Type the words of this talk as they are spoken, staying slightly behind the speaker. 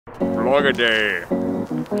Vlog-a-day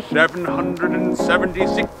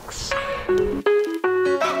 776.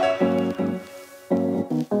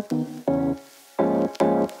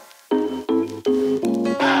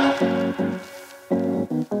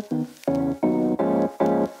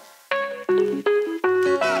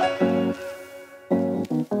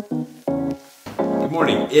 Good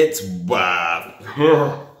morning, it's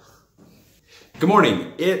Good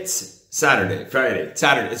morning, it's Saturday, Friday,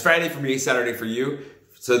 Saturday. It's Friday for me, Saturday for you.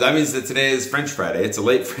 So that means that today is French Friday. It's a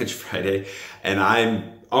late French Friday, and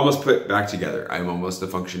I'm almost put back together. I'm almost a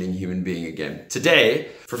functioning human being again.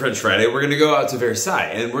 Today, for French Friday, we're gonna go out to Versailles,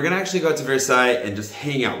 and we're gonna actually go out to Versailles and just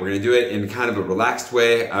hang out. We're gonna do it in kind of a relaxed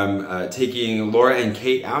way. I'm taking Laura and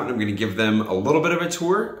Kate out, and I'm gonna give them a little bit of a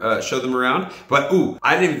tour, show them around. But ooh,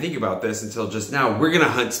 I didn't even think about this until just now. We're gonna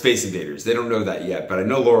hunt Space Invaders. They don't know that yet, but I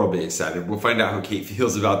know Laura will be excited. We'll find out how Kate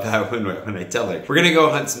feels about that when I tell her. We're gonna go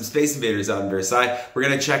hunt some Space Invaders out in Versailles. We're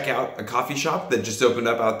gonna check out a coffee shop that just opened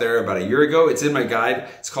up out there about a year ago. It's in my guide.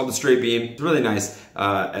 It's called the Stray Beam. It's really nice,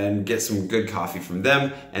 and get some good coffee from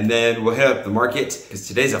them. And then we'll hit up the market, because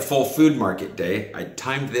today's a full food market day. I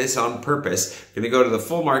timed this on purpose. Gonna go to the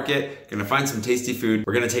full market, gonna find some tasty food.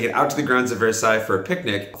 We're gonna take it out to the grounds of Versailles for a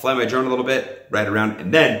picnic. I'll fly my drone a little bit, ride around,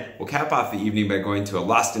 and then we'll cap off the evening by going to a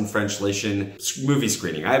Lost in French-lation movie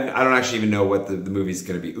screening. I don't actually even know what the movie's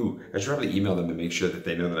gonna be. Ooh, I should probably email them and make sure that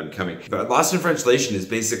they know that I'm coming. But Lost in French-lation is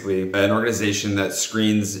basically an organization that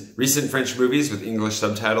screens recent French movies with English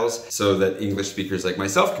subtitles so that English speakers like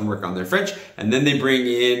myself can work on their French, and then they bring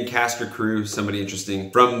in cast or crew, somebody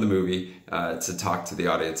interesting from the movie, to talk to the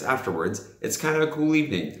audience afterwards. It's kind of a cool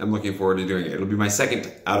evening. I'm looking forward to doing it. It'll be my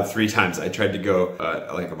second out of 3 times. I tried to go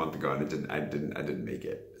like a month ago and I didn't make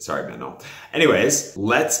it. Sorry, Manon. Anyways,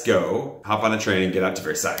 let's go hop on a train and get out to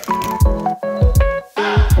Versailles.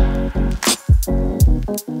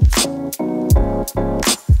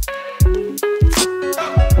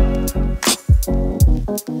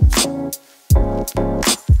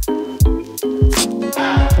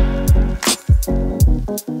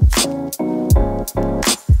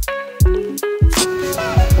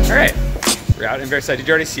 Out in Versailles. Did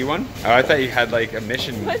you already see one? Oh, I thought you had like a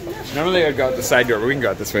mission. Normally I'd go out the side door, but we can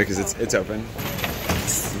go out this way because it's open.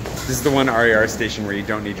 This is the one RER station where you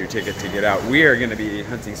don't need your ticket to get out. We are going to be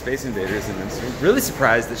hunting Space Invaders, and I'm really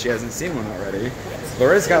surprised that she hasn't seen one already.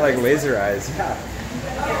 Laura's got like laser eyes. Yeah,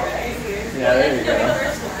 there you go.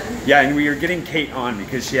 Yeah, and we are getting Kate on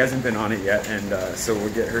because she hasn't been on it yet, and so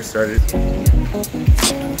we'll get her started.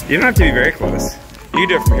 You don't have to be very close. You can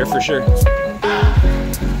do it from here for sure.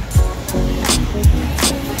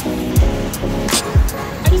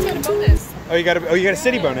 Oh, you got a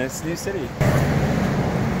city bonus, new city.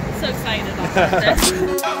 So excited about this.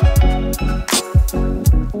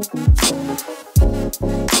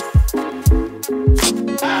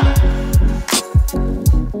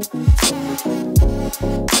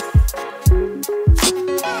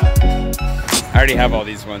 I already have all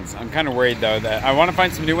these ones. I'm kind of worried though that I want to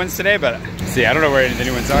find some new ones today, but see, I don't know where any of the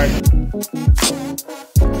new ones are.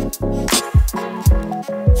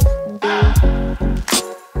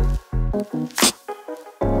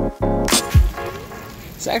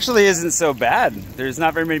 This actually isn't so bad. There's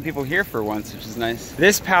not very many people here for once, which is nice.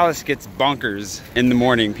 This palace gets bonkers in the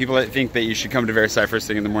morning. People think that you should come to Versailles first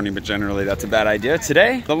thing in the morning, but generally that's a bad idea.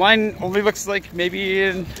 Today, the line only looks like maybe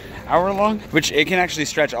an hour long, which it can actually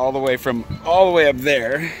stretch all the way from all the way up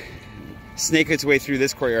there, snake its way through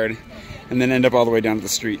this courtyard, and then end up all the way down to the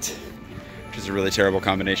street, which is a really terrible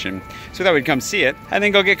combination. So we thought we'd come see it and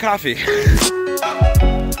then go get coffee.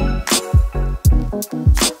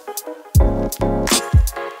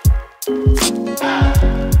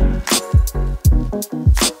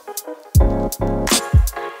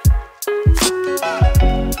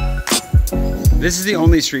 This is the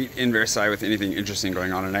only street in Versailles with anything interesting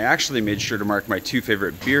going on, and I actually made sure to mark my 2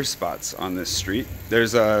 favorite beer spots on this street.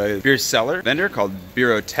 There's a beer cellar vendor called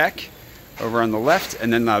Birothèque over on the left,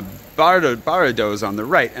 and then the Barados on the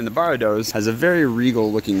right, and the Barados has a very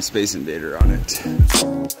regal looking Space Invader on it.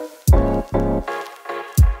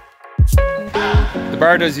 The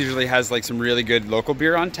Barados usually has like some really good local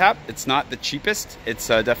beer on tap. It's not the cheapest. It's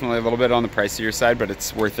definitely a little bit on the pricier side, but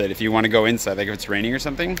it's worth it if you want to go inside, like if it's raining or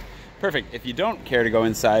something. Perfect. If you don't care to go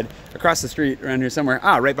inside, across the street, around here somewhere,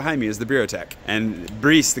 right behind me is the Birothèque. And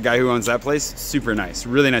Brice, the guy who owns that place, super nice.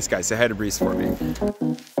 Really nice guy. Say hi to Brice for me.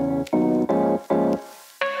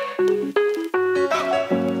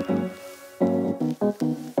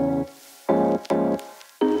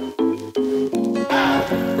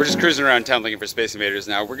 We're just cruising around town looking for Space Invaders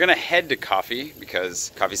now. We're gonna head to coffee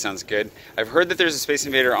because coffee sounds good. I've heard that there's a Space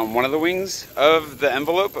Invader on one of the wings of the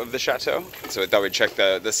envelope of the chateau. So I thought we'd check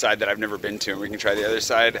the side that I've never been to, and we can try the other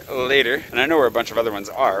side later. And I know where a bunch of other ones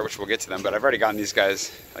are, which we'll get to them, but I've already gotten these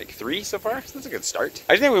guys like 3 so far, so that's a good start.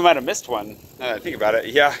 I think we might have missed one, now that I think about it.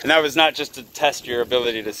 Yeah, and that was not just to test your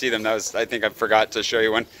ability to see them, that was, I think I forgot to show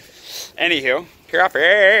you one. Anywho,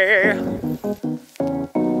 coffee!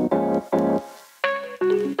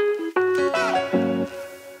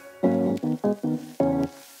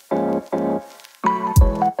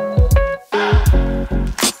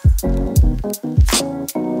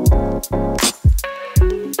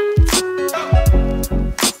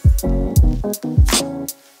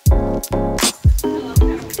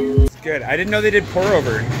 Good. I didn't know they did pour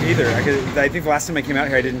over either. I think the last time I came out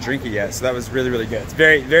here I didn't drink it yet, so that was really, really good. It's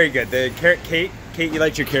very, very good. The carrot cake. Kate, you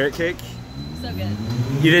liked your carrot cake? So good.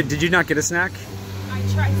 You did? Did you not get a snack? I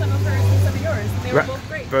tried some of hers and some of yours. They were both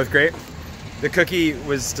great. Both great. The cookie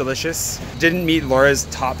was delicious. Didn't meet Laura's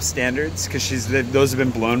top standards because those have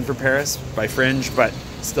been blown for Paris by Fringe, but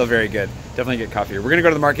still very good. Definitely get coffee. We're gonna go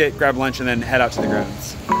to the market, grab lunch, and then head out to the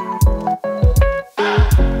grounds.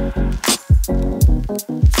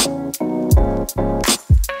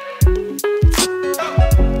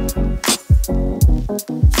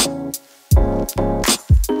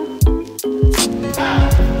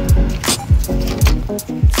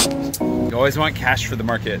 You always want cash for the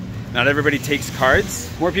market. Not everybody takes cards.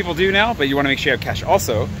 More people do now, but you want to make sure you have cash.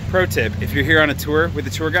 Also, pro tip, if you're here on a tour with a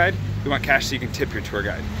tour guide, you want cash so you can tip your tour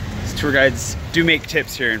guide. Tour guides do make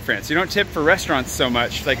tips here in France. You don't tip for restaurants so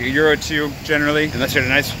much, like €1 or €2 generally, unless you're at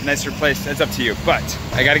a nicer place. That's up to you. But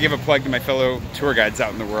I got to give a plug to my fellow tour guides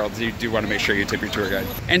out in the world. You do want to make sure you tip your tour guide.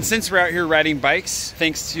 And since we're out here riding bikes,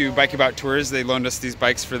 thanks to Bike About Tours, they loaned us these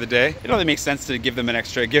bikes for the day. It only makes sense to give them an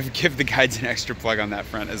extra, give the guides an extra plug on that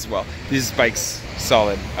front as well. These bikes,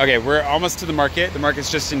 solid. Okay, we're almost to the market. The market's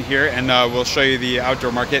just in here, and we'll show you the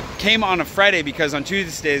outdoor market. Came on a Friday because on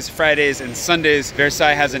Tuesdays, Fridays, and Sundays,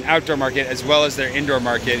 Versailles has an outdoor market as well as their indoor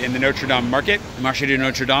market in the Notre Dame market, the Marché de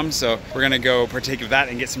Notre Dame. So we're gonna go partake of that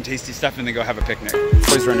and get some tasty stuff and then go have a picnic.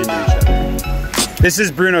 Always running into each other. This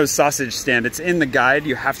is Bruno's sausage stand. It's in the guide.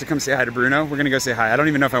 You have to come say hi to Bruno. We're gonna go say hi. I don't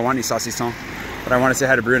even know if I want any saucisson, but I want to say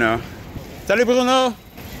hi to Bruno. Salut Bruno!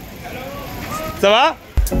 Hello! Ça va?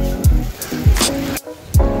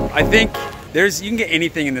 I think you can get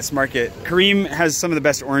anything in this market. Karim has some of the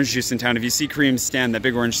best orange juice in town. If you see Karim's stand, that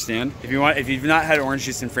big orange stand, if you've not had orange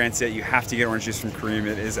juice in France yet, you have to get orange juice from Karim.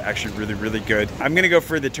 It is actually really, really good. I'm gonna go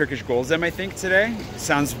for the Turkish golzem, I think, today.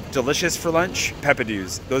 Sounds delicious for lunch.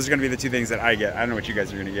 Peppadews. Those are gonna be the 2 things that I get. I don't know what you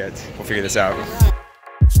guys are gonna get. We'll figure this out.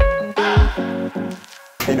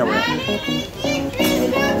 Hey, no,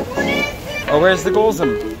 oh, where's the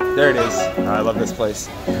golzem? There it is. Oh, I love this place.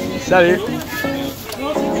 Salut.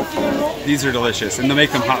 These are delicious, and they'll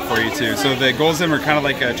make them hot for you too. So the golzem are kind of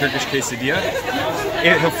like a Turkish quesadilla.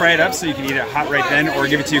 He'll fry it up so you can eat it hot right then, or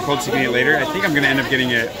give it to you cold so you can eat it later. I think I'm gonna end up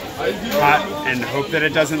getting it hot and hope that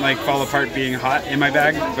it doesn't like fall apart being hot in my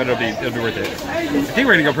bag, but it'll be worth it. I think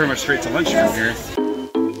we're gonna go pretty much straight to lunch from here.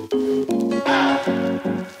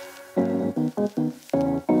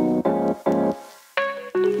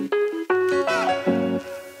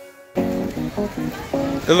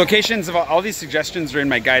 The locations of all these suggestions are in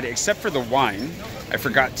my guide, except for the wine. I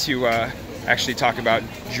forgot to actually talk about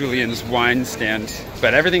Julian's wine stand,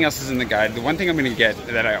 but everything else is in the guide. The one thing I'm gonna get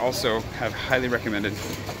that I also have highly recommended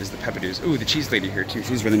is the peppadews. Ooh, the cheese lady here too,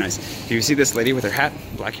 she's really nice. Do you see this lady with her hat,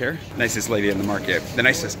 black hair? Nicest lady in the market. The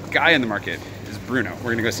nicest guy in the market is Bruno.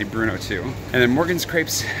 We're gonna go see Bruno too. And then Morgan's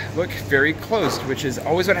Crepes look very closed, which is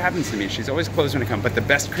always what happens to me. She's always closed when I come, but the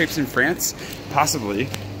best crepes in France, possibly,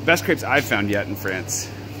 the best crepes I've found yet in France.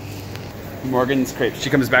 Morgan's Crepes. She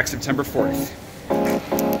comes back September 4th.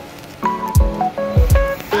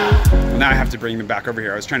 Well, now I have to bring them back over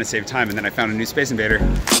here. I was trying to save time and then I found a new Space Invader.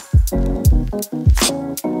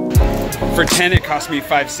 For 10, it cost me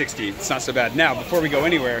 $5.60. It's not so bad. Now, before we go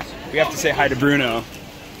anywhere, we have to say hi to Bruno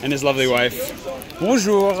and his lovely wife.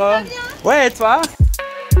 Bonjour. Ouais, et toi?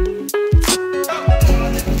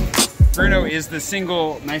 Bruno is the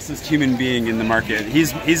single nicest human being in the market.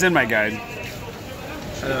 He's in my guide.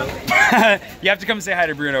 You have to come say hi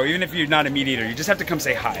to Bruno, even if you're not a meat eater. You just have to come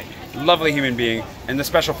say hi. Lovely human being, and the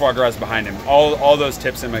special foie gras behind him. All those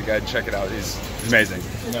tips in my guide. Check it out. He's amazing.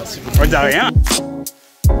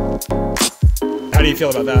 How do you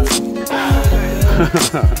feel about that?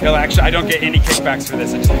 Well, actually, I don't get any kickbacks for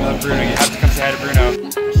this. I just love Bruno. You have to come say hi to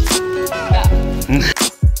Bruno.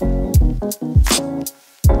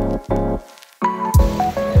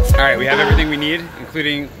 right, we have everything we need,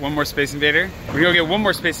 including one more Space Invader. We're gonna go get one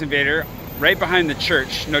more Space Invader right behind the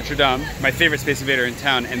church, Notre Dame, my favorite Space Invader in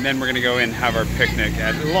town, and then we're gonna go in and have our picnic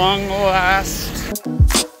at long last.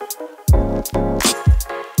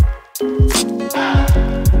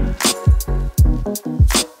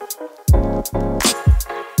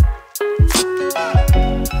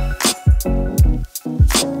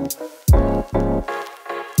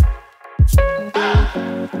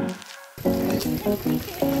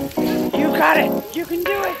 You got it! You can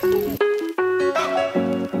do it!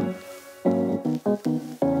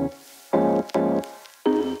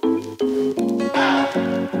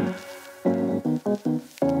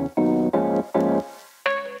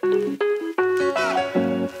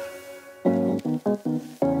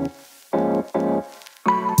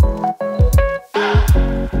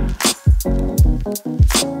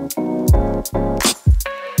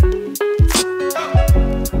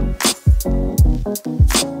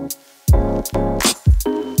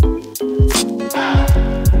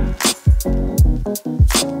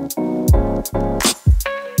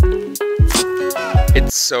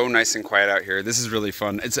 It's so nice and quiet out here. This is really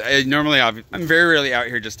fun. Normally I'm very rarely out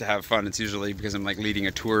here just to have fun. It's usually because I'm like leading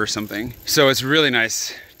a tour or something. So it's really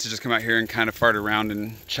nice to just come out here and kind of fart around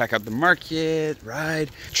and check out the market, ride.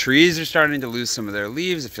 Trees are starting to lose some of their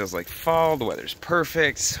leaves. It feels like fall. The weather's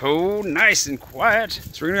perfect. So nice and quiet.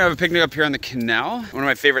 So we're gonna have a picnic up here on the canal. One of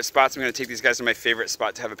my favorite spots. I'm gonna take these guys to my favorite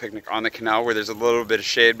spot to have a picnic on the canal where there's a little bit of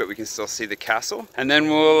shade, but we can still see the castle. And then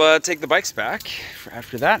we'll take the bikes back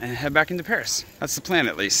after that and head back into Paris. That's the plan,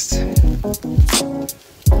 at least.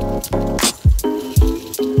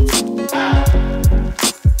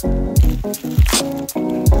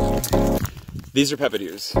 These are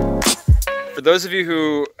peppadews. For those of you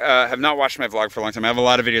who have not watched my vlog for a long time, I have a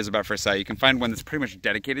lot of videos about Versailles. You can find one that's pretty much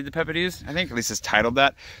dedicated to peppadews. I think at least it's titled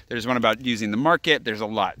that. There's one about using the market. There's a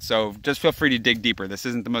lot. So just feel free to dig deeper. This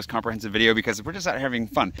isn't the most comprehensive video because we're just out having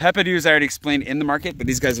fun. Peppadews I already explained in the market, but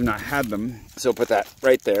these guys have not had them. So I'll put that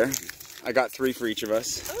right there. I got 3 for each of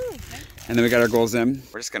us. Ooh, okay. And then we got our goals in.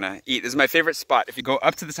 We're just gonna eat. This is my favorite spot. If you go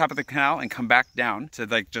up to the top of the canal and come back down to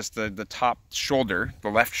like just the top shoulder, the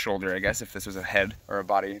left shoulder, I guess, if this was a head or a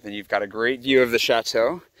body, then you've got a great view of the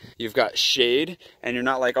chateau. You've got shade, and you're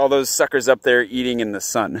not like all those suckers up there eating in the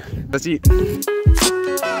sun. Let's eat.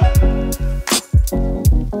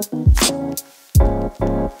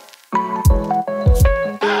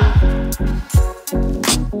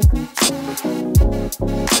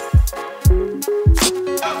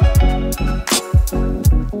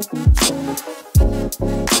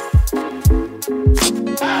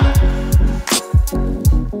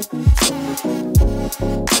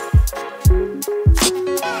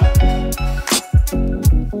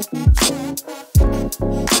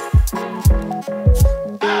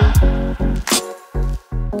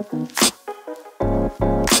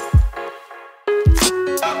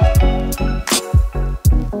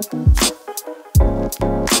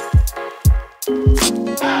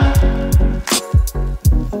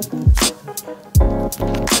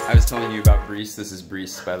 I was telling you about Brees. This is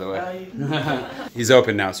Brees, by the way. He's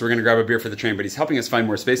open now, so we're gonna grab a beer for the train, but he's helping us find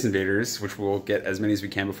more Space Invaders, which we'll get as many as we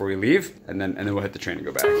can before we leave, and then we'll hit the train and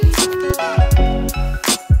go back.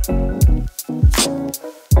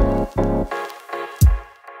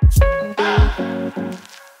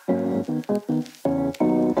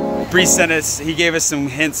 Brees sent us, he gave us some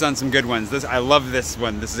hints on some good ones. I love this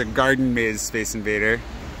one. This is a garden maze Space Invader.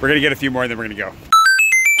 We're gonna get a few more and then we're gonna go.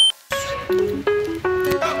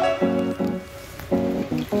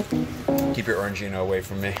 Keep your Orangino away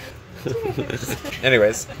from me.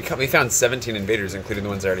 Anyways, we found 17 invaders, including the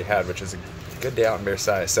ones I already had, which is a good day out in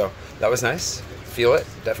Versailles. So that was nice. Feel it.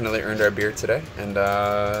 Definitely earned our beer today. And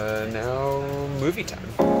now movie time.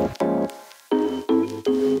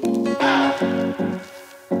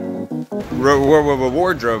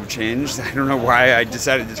 Wardrobe change. I don't know why I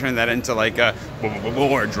decided to turn that into like a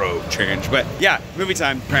wardrobe change, but yeah, movie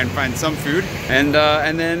time. Try and find some food and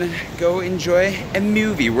then go enjoy a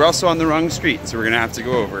movie. We're also on the wrong street, so we're gonna have to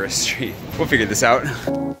go over a street. We'll figure this out.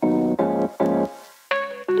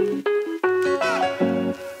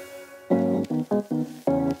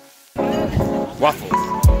 Waffles.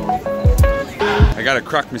 I got a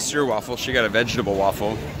croque monsieur waffle. She got a vegetable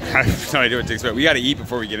waffle. I have no idea what to expect. We got to eat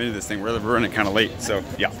before we get into this thing. We're running kind of late, so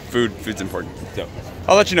yeah, food's important. So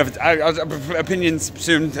I'll let you know if opinions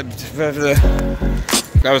soon. That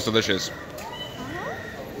was delicious.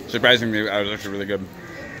 Surprisingly, that was actually really good.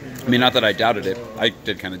 I mean, not that I doubted it. I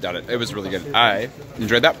did kind of doubt it. It was really good. I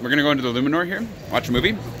enjoyed that. We're gonna go into the Luminor here, watch a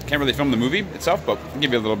movie, Can't really film the movie itself, but I'll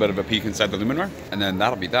give you a little bit of a peek inside the Luminar, and then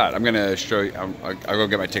that'll be that. I'm gonna show you. I'll go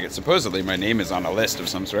get my ticket. Supposedly, my name is on a list of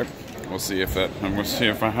some sort. We'll see if that. We'll see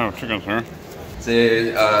if I have tickets here.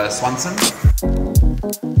 Jay Swanson.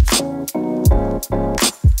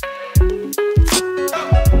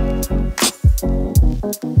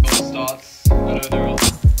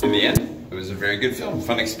 In the end, it was a very good film,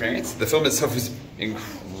 fun experience. The film itself was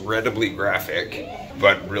incredibly graphic,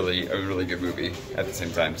 but really a really good movie at the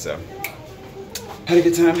same time. So, had a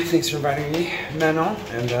good time. Thanks for inviting me, Manon.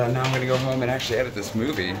 And now I'm gonna go home and actually edit this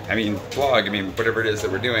movie. I mean, vlog. I mean, whatever it is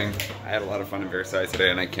that we're doing. I had a lot of fun in Versailles today,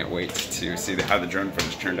 and I can't wait to see how the drone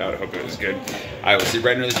footage turned out. I hope it was good. I will see you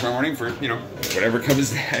bright and early tomorrow morning for whatever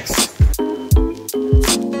comes next.